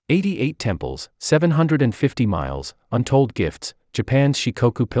88 Temples, 750 Miles, Untold Gifts, Japan's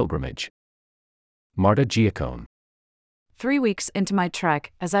Shikoku Pilgrimage. Marta Giacone. 3 weeks into my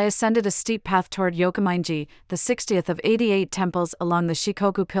trek, as I ascended a steep path toward Yokomainji, the 60th of 88 temples along the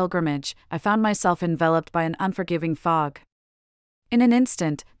Shikoku pilgrimage, I found myself enveloped by an unforgiving fog. In an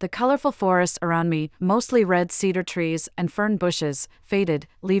instant, the colorful forest around me, mostly red cedar trees and fern bushes, faded,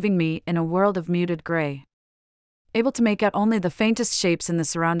 leaving me in a world of muted gray. Able to make out only the faintest shapes in the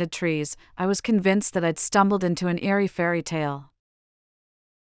surrounded trees, I was convinced that I'd stumbled into an eerie fairy tale.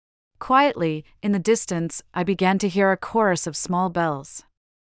 Quietly, in the distance, I began to hear a chorus of small bells.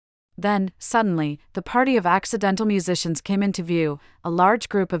 Then, suddenly, the party of accidental musicians came into view, a large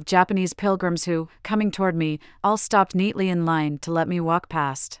group of Japanese pilgrims who, coming toward me, all stopped neatly in line to let me walk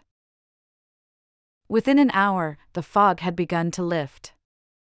past. Within an hour, the fog had begun to lift.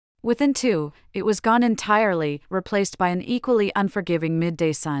 Within 2, it was gone entirely, replaced by an equally unforgiving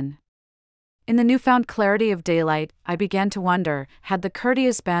midday sun. In the newfound clarity of daylight, I began to wonder, had the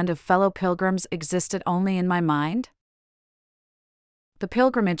courteous band of fellow pilgrims existed only in my mind? The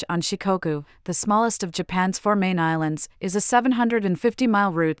pilgrimage on Shikoku, the smallest of Japan's 4 main islands, is a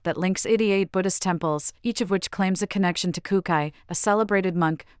 750-mile route that links 88 Buddhist temples, each of which claims a connection to Kukai, a celebrated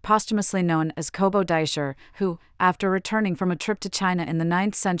monk, posthumously known as Kobo Daisher, who, after returning from a trip to China in the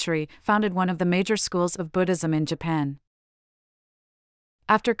 9th century, founded one of the major schools of Buddhism in Japan.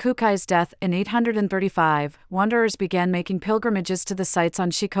 After Kukai's death in 835, wanderers began making pilgrimages to the sites on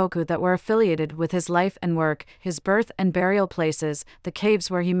Shikoku that were affiliated with his life and work, his birth and burial places, the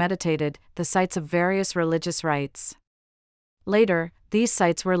caves where he meditated, the sites of various religious rites. Later, these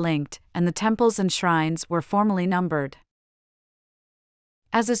sites were linked, and the temples and shrines were formally numbered.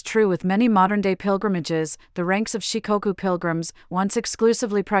 As is true with many modern-day pilgrimages, the ranks of Shikoku pilgrims, once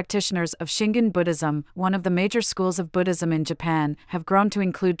exclusively practitioners of Shingon Buddhism, one of the major schools of Buddhism in Japan, have grown to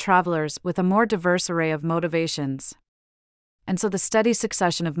include travelers with a more diverse array of motivations. And so the steady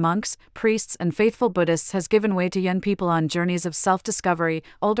succession of monks, priests, and faithful Buddhists has given way to young people on journeys of self-discovery,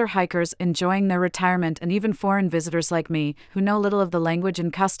 older hikers enjoying their retirement, and even foreign visitors like me, who know little of the language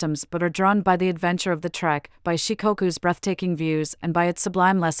and customs but are drawn by the adventure of the trek, by Shikoku's breathtaking views, and by its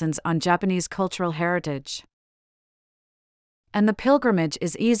sublime lessons on Japanese cultural heritage. And the pilgrimage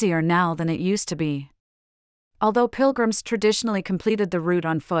is easier now than it used to be. Although pilgrims traditionally completed the route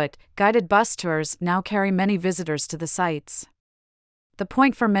on foot, guided bus tours now carry many visitors to the sites. The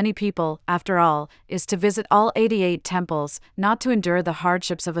point for many people, after all, is to visit all 88 temples, not to endure the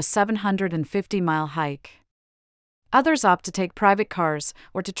hardships of a 750-mile hike. Others opt to take private cars,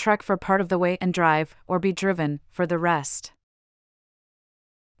 or to trek for part of the way and drive, or be driven, for the rest.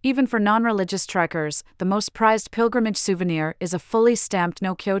 Even for non-religious trekkers, the most prized pilgrimage souvenir is a fully stamped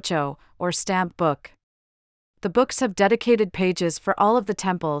no-kyocho, or stamp book. The books have dedicated pages for all of the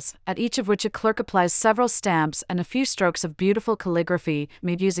temples, at each of which a clerk applies several stamps and a few strokes of beautiful calligraphy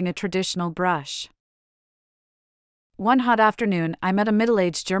made using a traditional brush. One hot afternoon, I met a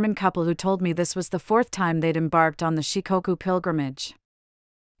middle-aged German couple who told me this was the 4th time they'd embarked on the Shikoku pilgrimage.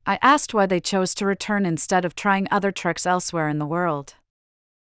 I asked why they chose to return instead of trying other treks elsewhere in the world.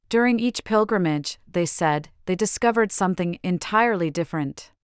 During each pilgrimage, they said, they discovered something entirely different.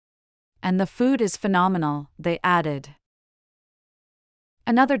 And the food is phenomenal, they added.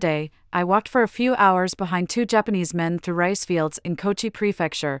 Another day, I walked for a few hours behind 2 Japanese men through rice fields in Kochi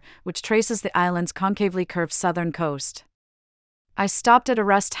Prefecture, which traces the island's concavely curved southern coast. I stopped at a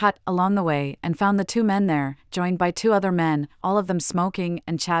rest hut along the way and found the 2 men there, joined by 2 other men, all of them smoking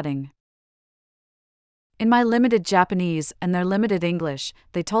and chatting. In my limited Japanese and their limited English,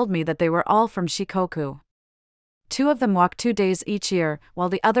 they told me that they were all from Shikoku. 2 of them walk 2 days each year, while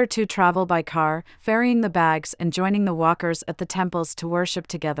the other 2 travel by car, ferrying the bags and joining the walkers at the temples to worship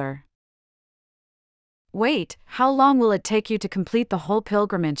together. Wait, how long will it take you to complete the whole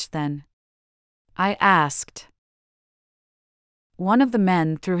pilgrimage then? I asked. One of the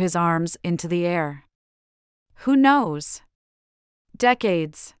men threw his arms into the air. Who knows?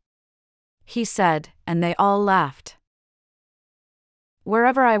 Decades, he said, and they all laughed.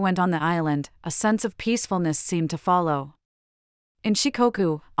 Wherever I went on the island, a sense of peacefulness seemed to follow. In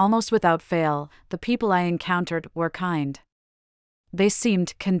Shikoku, almost without fail, the people I encountered were kind. They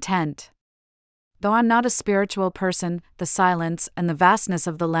seemed content. Though I'm not a spiritual person, the silence and the vastness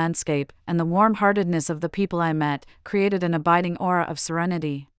of the landscape and the warm-heartedness of the people I met created an abiding aura of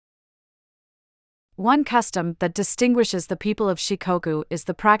serenity. One custom that distinguishes the people of Shikoku is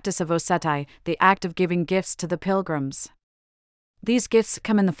the practice of osetai, the act of giving gifts to the pilgrims. These gifts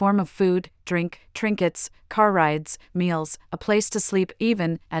come in the form of food, drink, trinkets, car rides, meals, a place to sleep,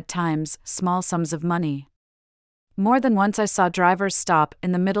 even, at times, small sums of money. More than once I saw drivers stop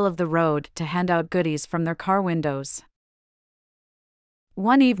in the middle of the road to hand out goodies from their car windows.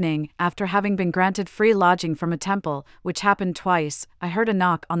 One evening, after having been granted free lodging from a temple, which happened twice, I heard a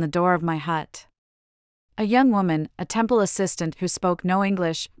knock on the door of my hut. A young woman, a temple assistant who spoke no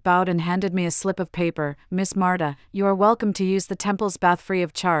English, bowed and handed me a slip of paper. "Miss Marta, you are welcome to use the temple's bath free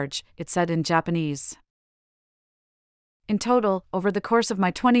of charge," it said in Japanese. In total, over the course of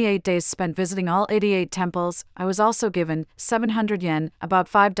my 28 days spent visiting all 88 temples, I was also given 700 yen, about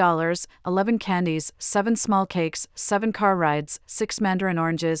 $5, 11 candies, 7 small cakes, 7 car rides, 6 mandarin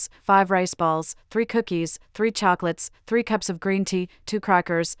oranges, 5 rice balls, 3 cookies, 3 chocolates, 3 cups of green tea, 2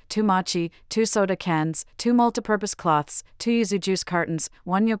 crackers, 2 mochi, 2 soda cans, 2 multipurpose cloths, 2 yuzu juice cartons,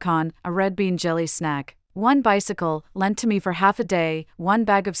 1 yokon, a red bean jelly snack, 1 bicycle, lent to me for half a day, 1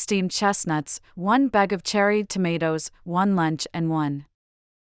 bag of steamed chestnuts, 1 bag of cherry tomatoes, 1 lunch and 1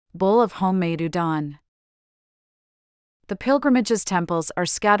 bowl of homemade udon. The pilgrimages temples are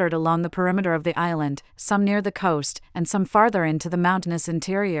scattered along the perimeter of the island, some near the coast, and some farther into the mountainous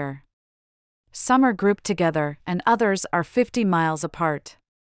interior. Some are grouped together, and others are 50 miles apart.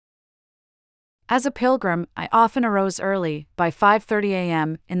 As a pilgrim, I often arose early, by 5:30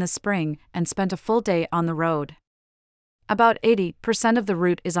 a.m., in the spring, and spent a full day on the road. About 80% of the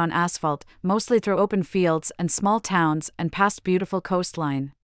route is on asphalt, mostly through open fields and small towns and past beautiful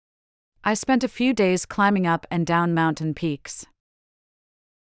coastline. I spent a few days climbing up and down mountain peaks.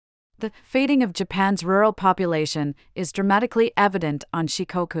 The fading of Japan's rural population is dramatically evident on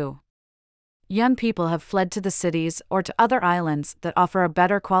Shikoku. Young people have fled to the cities or to other islands that offer a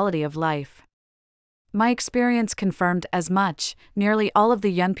better quality of life. My experience confirmed as much. Nearly all of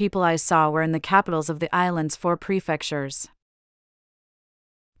the young people I saw were in the capitals of the island's 4 prefectures.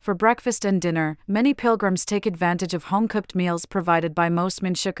 For breakfast and dinner, many pilgrims take advantage of home-cooked meals provided by most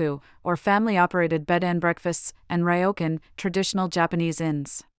minshuku, or family-operated bed-and-breakfasts, and ryokan, traditional Japanese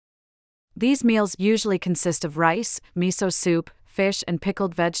inns. These meals usually consist of rice, miso soup, fish and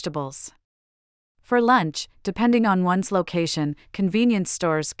pickled vegetables. For lunch, depending on one's location, convenience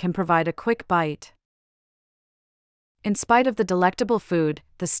stores can provide a quick bite. In spite of the delectable food,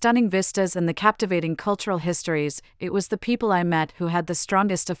 the stunning vistas and the captivating cultural histories, it was the people I met who had the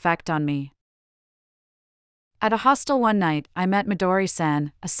strongest effect on me. At a hostel one night, I met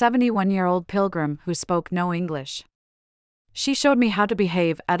Midori-san, a 71-year-old pilgrim who spoke no English. She showed me how to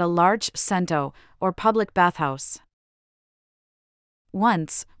behave at a large sento, or public bathhouse.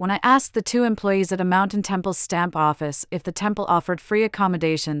 Once, when I asked the 2 employees at a mountain temple stamp office if the temple offered free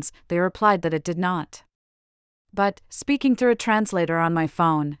accommodations, they replied that it did not. But, speaking through a translator on my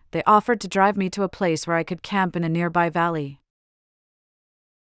phone, they offered to drive me to a place where I could camp in a nearby valley.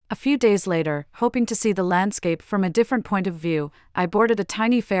 A few days later, hoping to see the landscape from a different point of view, I boarded a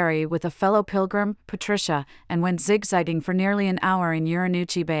tiny ferry with a fellow pilgrim, Patricia, and went zigzagging for nearly an hour in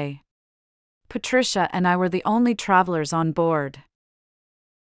Uranuchi Bay. Patricia and I were the only travelers on board.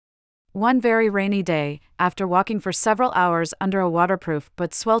 One very rainy day, after walking for several hours under a waterproof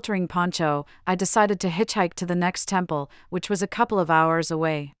but sweltering poncho, I decided to hitchhike to the next temple, which was a couple of hours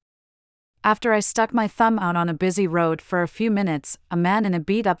away. After I stuck my thumb out on a busy road for a few minutes, a man in a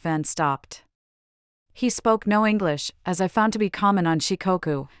beat-up van stopped. He spoke no English, as I found to be common on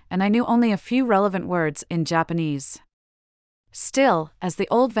Shikoku, and I knew only a few relevant words in Japanese. Still, as the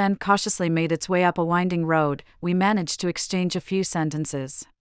old van cautiously made its way up a winding road, we managed to exchange a few sentences.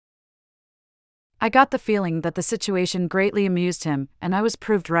 I got the feeling that the situation greatly amused him, and I was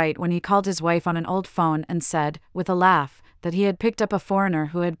proved right when he called his wife on an old phone and said, with a laugh, that he had picked up a foreigner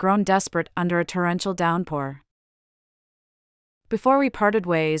who had grown desperate under a torrential downpour. Before we parted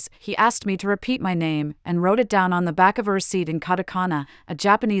ways, he asked me to repeat my name and wrote it down on the back of a receipt in katakana, a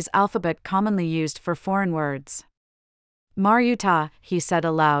Japanese alphabet commonly used for foreign words. "Maryuta," he said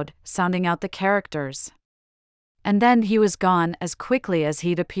aloud, sounding out the characters. And then he was gone as quickly as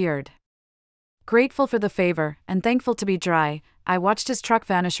he'd appeared. Grateful for the favor, and thankful to be dry, I watched his truck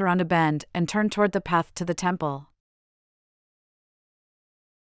vanish around a bend and turned toward the path to the temple.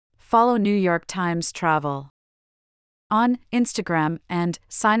 Follow New York Times Travel on Instagram and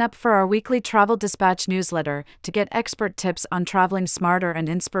sign up for our weekly Travel Dispatch newsletter to get expert tips on traveling smarter and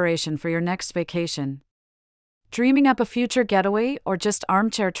inspiration for your next vacation. Dreaming up a future getaway or just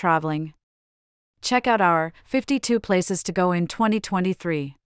armchair traveling? Check out our 52 Places to Go in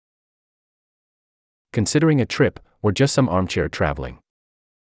 2023. Considering a trip, or just some armchair traveling?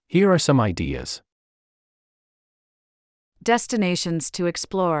 Here are some ideas. Destinations to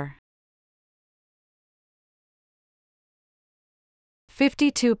explore.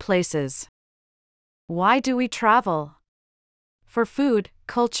 52 places. Why do we travel? For food,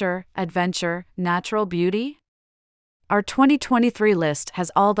 culture, adventure, natural beauty? Our 2023 list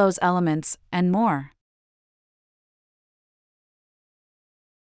has all those elements, and more.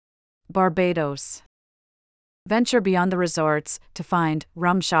 Barbados. Venture beyond the resorts to find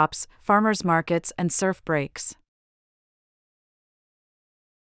rum shops, farmers markets, and surf breaks.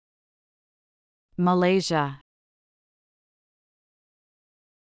 Malaysia.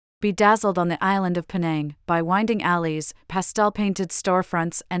 Be dazzled on the island of Penang by winding alleys, pastel-painted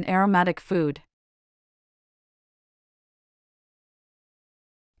storefronts, and aromatic food.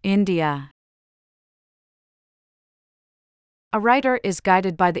 India. A writer is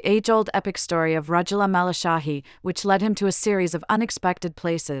guided by the age-old epic story of Rajula Malashahi, which led him to a series of unexpected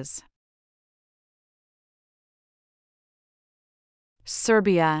places.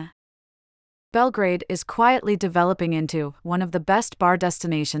 Serbia. Belgrade is quietly developing into one of the best bar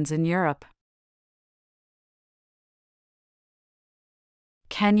destinations in Europe.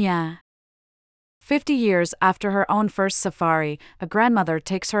 Kenya. 50 years after her own first safari, a grandmother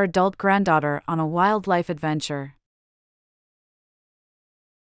takes her adult granddaughter on a wildlife adventure.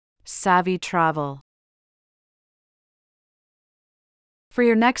 Savvy travel. For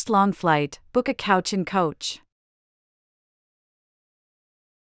your next long flight, book a couch in coach.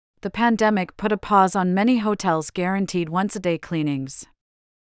 The pandemic put a pause on many hotels' guaranteed once-a-day cleanings.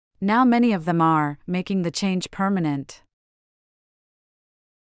 Now many of them are making the change permanent.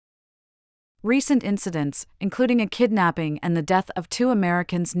 Recent incidents, including a kidnapping and the death of 2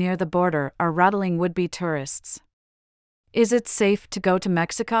 Americans near the border, are rattling would-be tourists. Is it safe to go to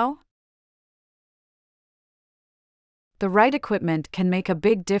Mexico? The right equipment can make a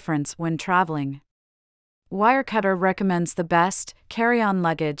big difference when traveling. Wirecutter recommends the best carry-on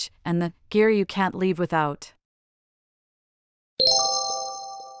luggage and the gear you can't leave without.